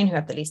most to gain, who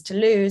have the least to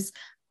lose,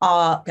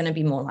 are going to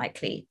be more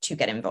likely to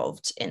get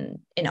involved in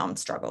armed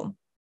struggle.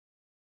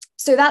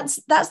 So that's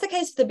the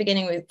case from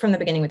the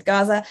beginning with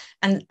Gaza,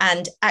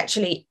 and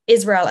actually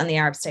Israel and the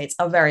Arab states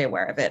are very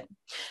aware of it.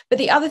 But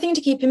the other thing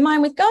to keep in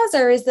mind with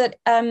Gaza is that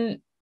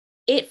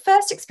it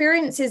first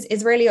experiences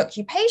Israeli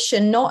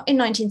occupation not in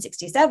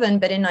 1967,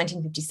 but in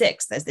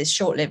 1956. There's this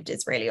short-lived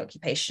Israeli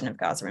occupation of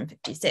Gaza in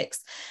 56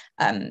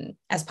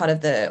 as part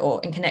of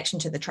or in connection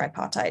to the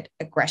tripartite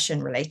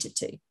aggression related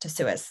to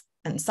Suez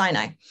and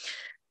Sinai.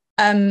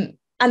 And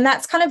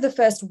that's kind of the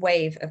first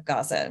wave of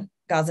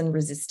Gazan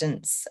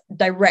resistance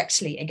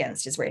directly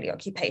against Israeli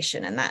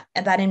occupation. And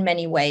that in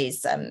many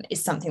ways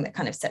is something that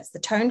kind of sets the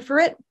tone for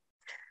it.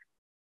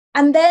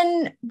 And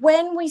then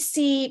when we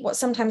see what's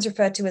sometimes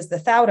referred to as the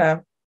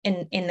Thawra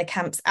in the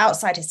camps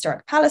outside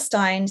historic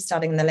Palestine,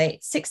 starting in the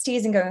late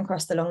 60s and going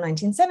across the long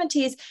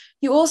 1970s,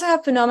 you also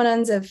have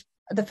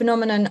the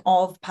phenomenon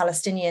of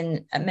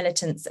Palestinian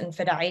militants and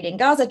Feda'in in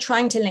Gaza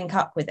trying to link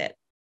up with it.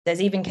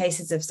 There's even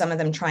cases of some of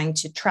them trying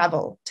to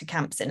travel to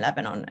camps in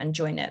Lebanon and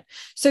join it.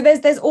 So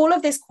there's all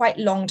of this quite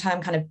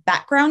long-term kind of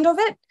background of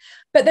it.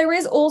 But there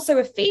is also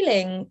a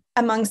feeling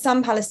among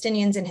some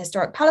Palestinians in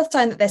historic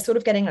Palestine that they're sort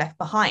of getting left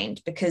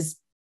behind because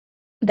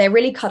they're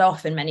really cut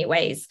off in many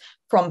ways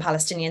from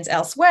Palestinians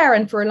elsewhere.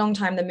 And for a long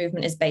time, the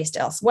movement is based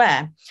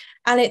elsewhere.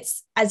 And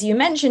it's, as you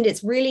mentioned,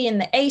 it's really in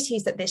the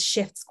 80s that this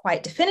shifts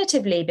quite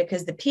definitively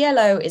because the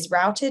PLO is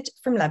routed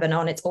from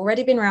Lebanon. It's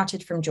already been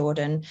routed from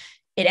Jordan.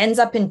 It ends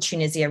up in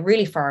Tunisia,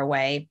 really far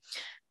away.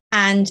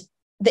 And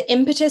the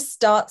impetus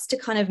starts to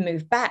kind of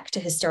move back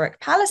to historic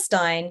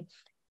Palestine.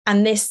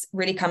 And this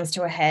really comes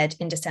to a head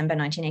in December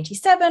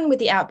 1987 with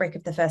the outbreak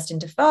of the First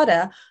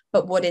Intifada.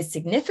 But what is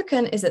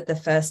significant is that the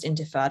First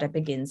Intifada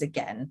begins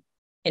again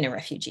in a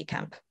refugee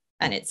camp.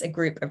 And it's a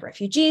group of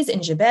refugees in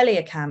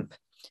Jabalia camp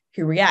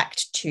who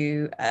react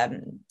to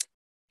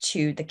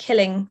the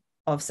killing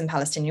of some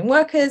Palestinian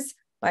workers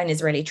by an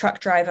Israeli truck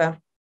driver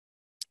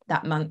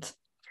that month.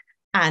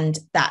 And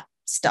that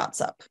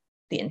starts up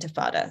the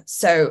Intifada.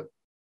 So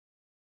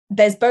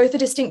there's both a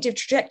distinctive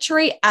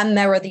trajectory and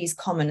there are these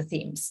common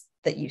themes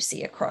that you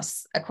see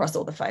across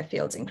all the 5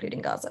 fields,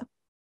 including Gaza.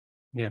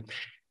 Yeah.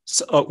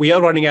 So we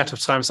are running out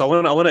of time. So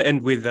I want to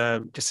end with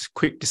just a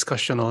quick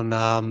discussion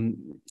on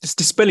just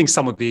dispelling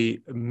some of the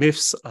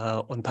myths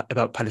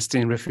about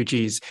Palestinian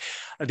refugees.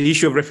 The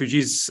issue of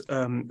refugees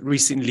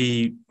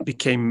recently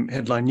became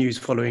headline news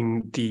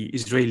following the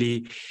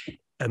Israeli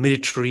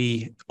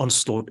military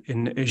onslaught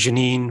in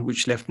Jenin,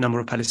 which left a number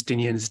of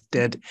Palestinians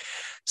dead.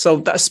 So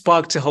that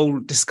sparked a whole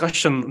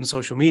discussion on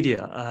social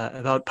media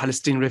about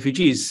Palestinian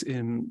refugees.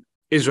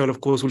 Israel,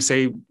 of course, will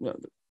say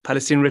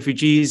Palestinian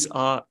refugees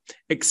are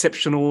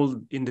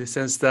exceptional in the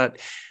sense that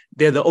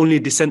they're the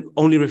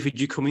only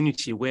refugee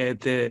community where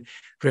the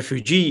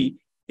refugee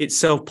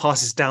itself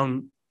passes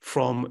down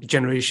from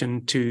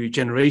generation to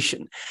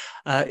generation,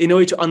 in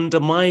order to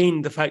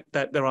undermine the fact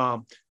that there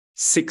are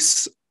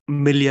 6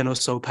 million or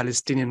so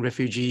Palestinian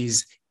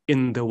refugees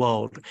in the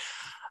world.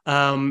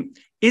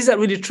 Is that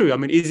really true? I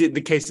mean, is it the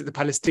case that the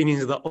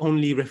Palestinians are the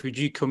only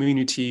refugee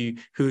community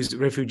whose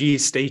refugee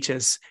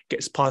status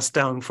gets passed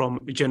down from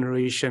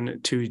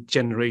generation to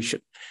generation?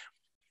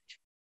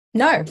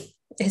 No,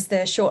 is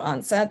the short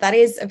answer. That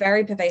is a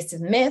very pervasive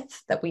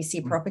myth that we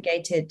see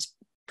propagated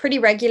pretty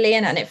regularly,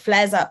 and it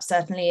flares up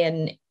certainly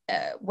in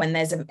when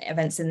there's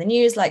events in the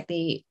news, like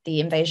the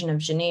invasion of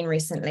Jenin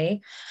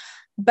recently.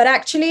 But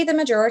actually, the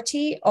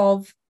majority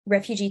of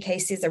refugee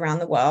cases around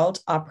the world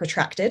are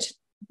protracted,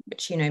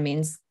 which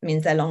means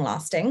they're long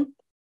lasting.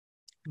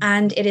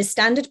 And it is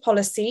standard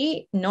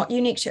policy, not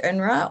unique to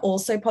UNRWA,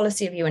 also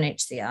policy of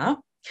UNHCR,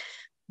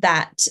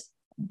 that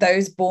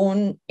those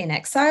born in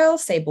exile,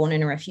 say born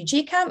in a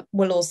refugee camp,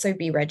 will also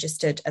be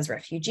registered as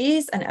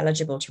refugees and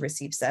eligible to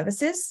receive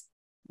services.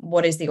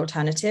 What is the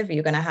alternative?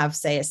 You're going to have,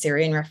 say, a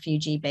Syrian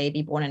refugee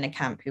baby born in a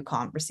camp who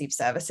can't receive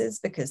services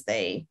because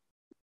they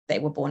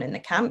were born in the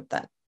camp.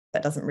 That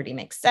doesn't really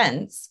make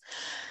sense.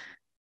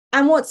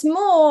 And what's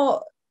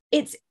more,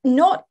 it's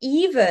not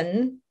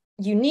even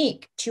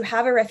unique to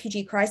have a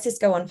refugee crisis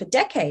go on for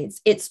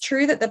decades. It's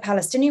true that the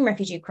Palestinian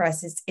refugee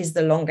crisis is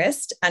the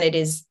longest, and it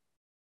is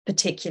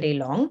particularly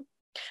long,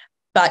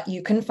 but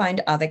you can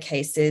find other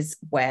cases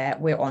where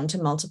we're on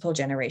to multiple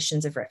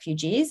generations of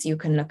refugees. You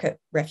can look at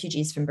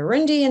refugees from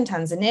Burundi and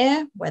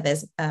Tanzania, where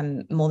there's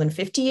more than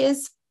 50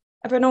 years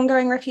of an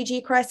ongoing refugee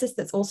crisis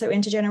that's also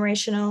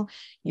intergenerational.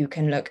 You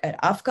can look at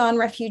Afghan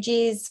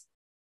refugees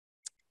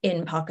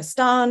in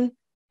Pakistan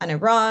and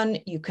Iran.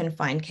 You can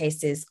find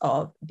cases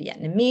of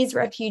Vietnamese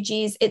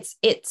refugees.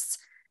 It's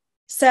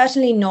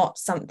certainly not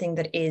something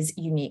that is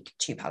unique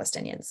to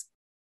Palestinians.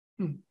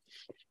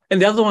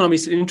 And the other one,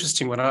 it's an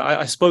interesting one.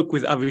 I spoke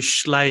with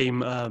Avish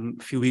Schleim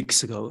a few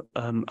weeks ago.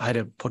 I had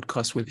a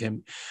podcast with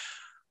him.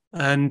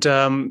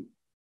 And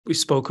we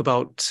spoke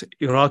about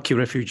Iraqi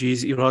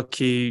refugees,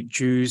 Iraqi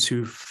Jews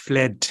who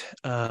fled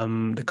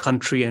the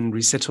country and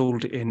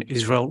resettled in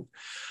Israel.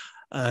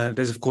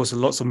 There's, of course,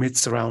 lots of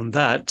myths around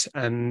that.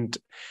 And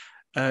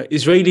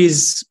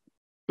Israelis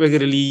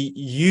regularly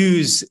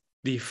use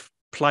the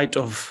plight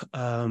of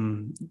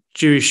Arab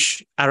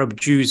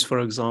Jews, for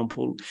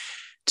example,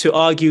 to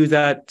argue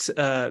that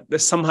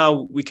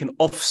somehow we can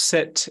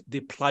offset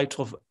the plight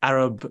of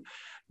Arab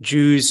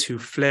Jews who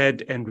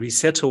fled and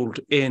resettled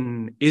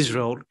in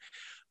Israel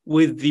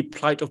with the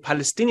plight of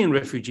Palestinian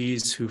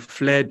refugees who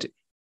fled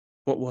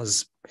what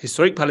was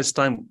historic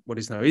Palestine, what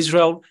is now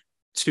Israel,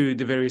 to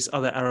the various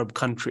other Arab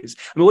countries.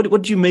 I mean,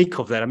 what do you make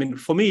of that? I mean,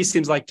 for me, it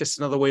seems like just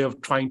another way of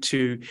trying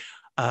to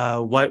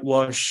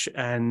whitewash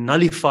and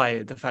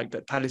nullify the fact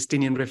that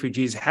Palestinian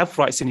refugees have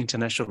rights in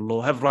international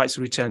law, have rights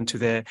to return to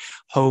their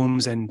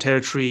homes and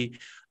territory,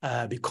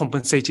 be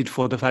compensated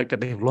for the fact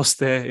that they've lost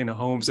their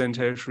homes and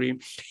territory.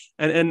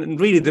 And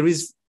really, there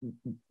is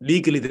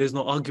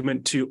no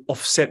argument to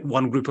offset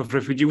one group of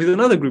refugee with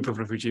another group of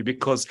refugee,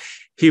 because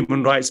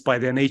human rights by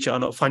their nature are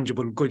not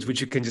fungible goods which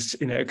you can just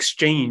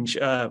exchange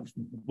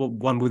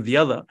one with the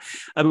other.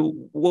 I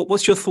mean,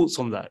 what's your thoughts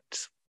on that?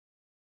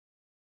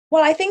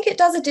 Well, I think it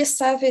does a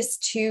disservice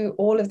to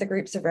all of the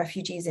groups of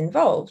refugees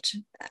involved.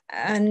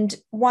 And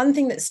one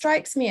thing that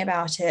strikes me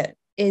about it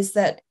is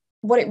that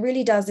what it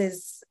really does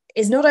is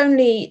not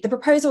only, the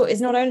proposal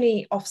is not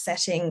only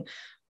offsetting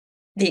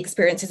the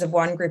experiences of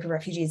one group of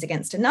refugees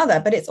against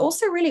another, but it's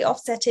also really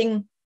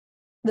offsetting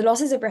the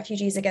losses of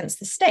refugees against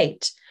the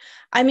state.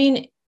 I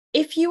mean,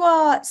 if you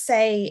are,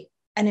 say,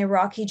 an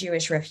Iraqi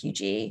Jewish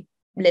refugee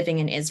living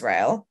in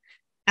Israel,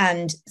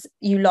 and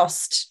you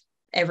lost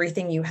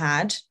everything you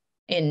had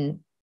in,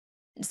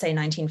 say,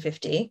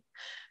 1950,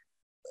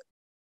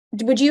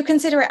 would you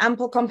consider it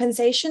ample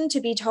compensation to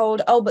be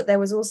told, oh, but there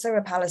was also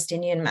a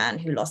Palestinian man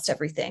who lost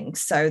everything,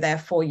 so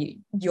therefore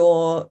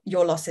your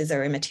losses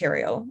are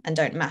immaterial and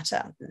don't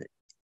matter?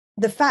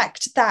 The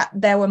fact that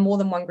there were more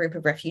than one group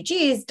of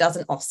refugees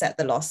doesn't offset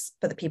the loss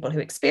for the people who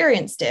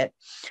experienced it.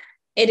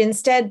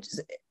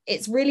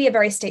 It's really a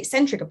very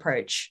state-centric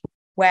approach,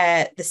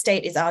 where the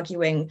state is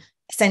arguing,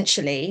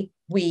 essentially,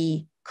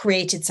 we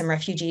created some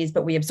refugees,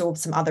 but we absorbed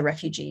some other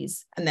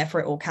refugees, and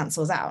therefore it all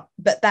cancels out.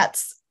 But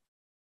that's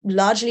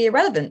largely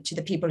irrelevant to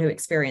the people who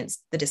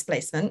experienced the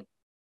displacement.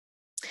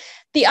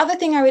 The other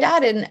thing I would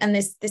add, and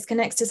this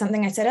connects to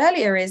something I said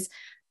earlier, is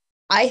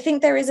I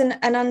think there is an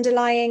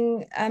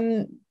underlying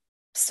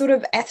sort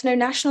of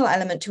ethno-national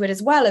element to it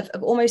as well,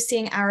 of almost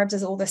seeing Arabs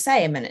as all the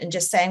same, and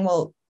just saying,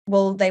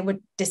 well, they were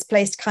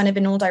displaced kind of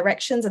in all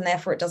directions, and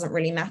therefore it doesn't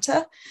really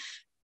matter.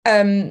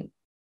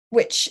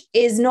 Which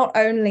is not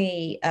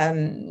only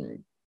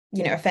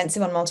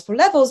offensive on multiple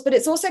levels, but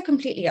it's also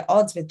completely at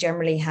odds with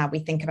generally how we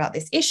think about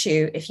this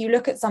issue. If you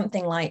look at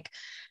something like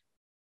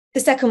the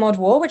Second World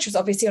War, which was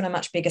obviously on a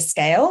much bigger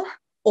scale,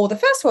 or the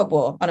First World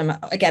War, on a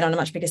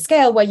much bigger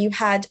scale, where you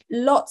had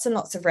lots and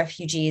lots of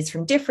refugees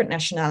from different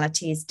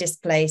nationalities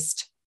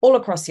displaced all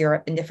across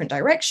Europe in different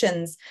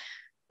directions,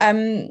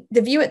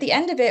 the view at the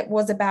end of it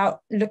was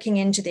about looking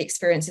into the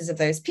experiences of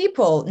those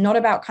people, not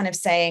about kind of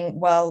saying,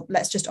 well,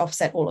 let's just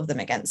offset all of them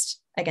against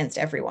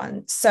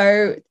everyone.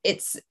 So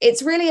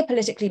it's really a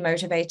politically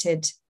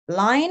motivated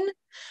line.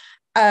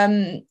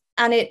 And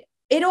it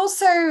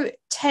also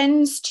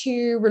tends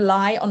to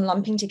rely on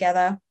lumping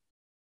together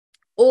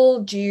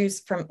all Jews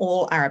from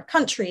all Arab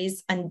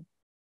countries and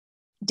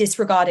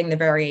disregarding the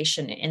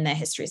variation in their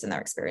histories and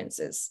their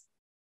experiences.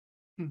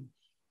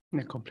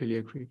 I completely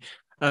agree.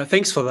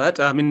 Thanks for that.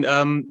 I mean,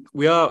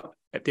 we are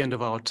at the end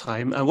of our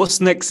time. What's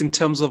next in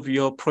terms of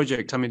your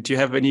project? I mean, do you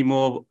have any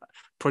more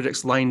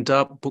projects lined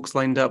up, books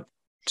lined up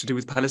to do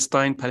with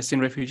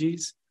Palestinian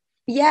refugees?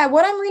 Yeah,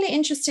 what I'm really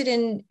interested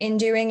in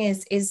doing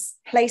is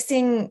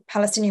placing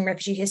Palestinian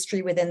refugee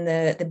history within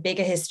the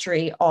bigger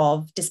history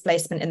of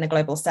displacement in the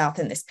global south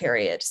in this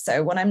period.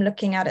 So what I'm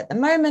looking at the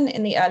moment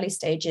in the early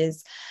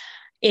stages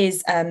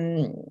is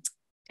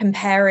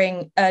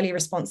comparing early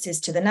responses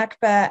to the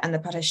Nakba and the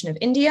partition of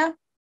India.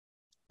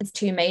 It's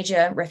two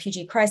major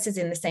refugee crises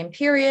in the same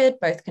period,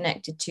 both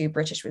connected to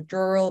British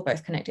withdrawal,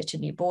 both connected to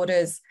new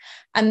borders,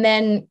 and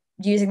then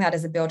using that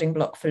as a building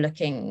block for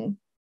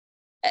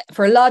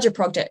a larger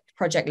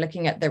project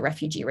looking at the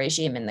refugee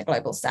regime in the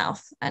global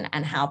south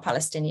and how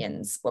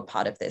Palestinians were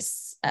part of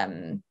this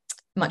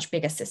much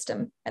bigger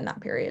system in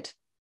that period.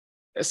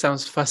 It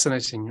sounds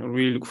fascinating. I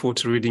really look forward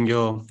to reading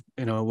your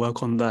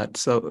work on that.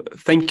 So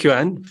thank you,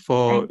 Anne,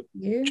 for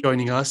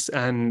joining us,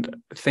 and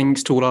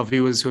thanks to all our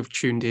viewers who have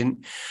tuned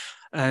in,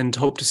 and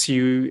hope to see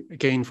you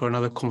again for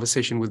another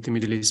conversation with the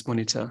Middle East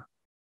Monitor.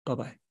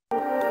 Bye-bye.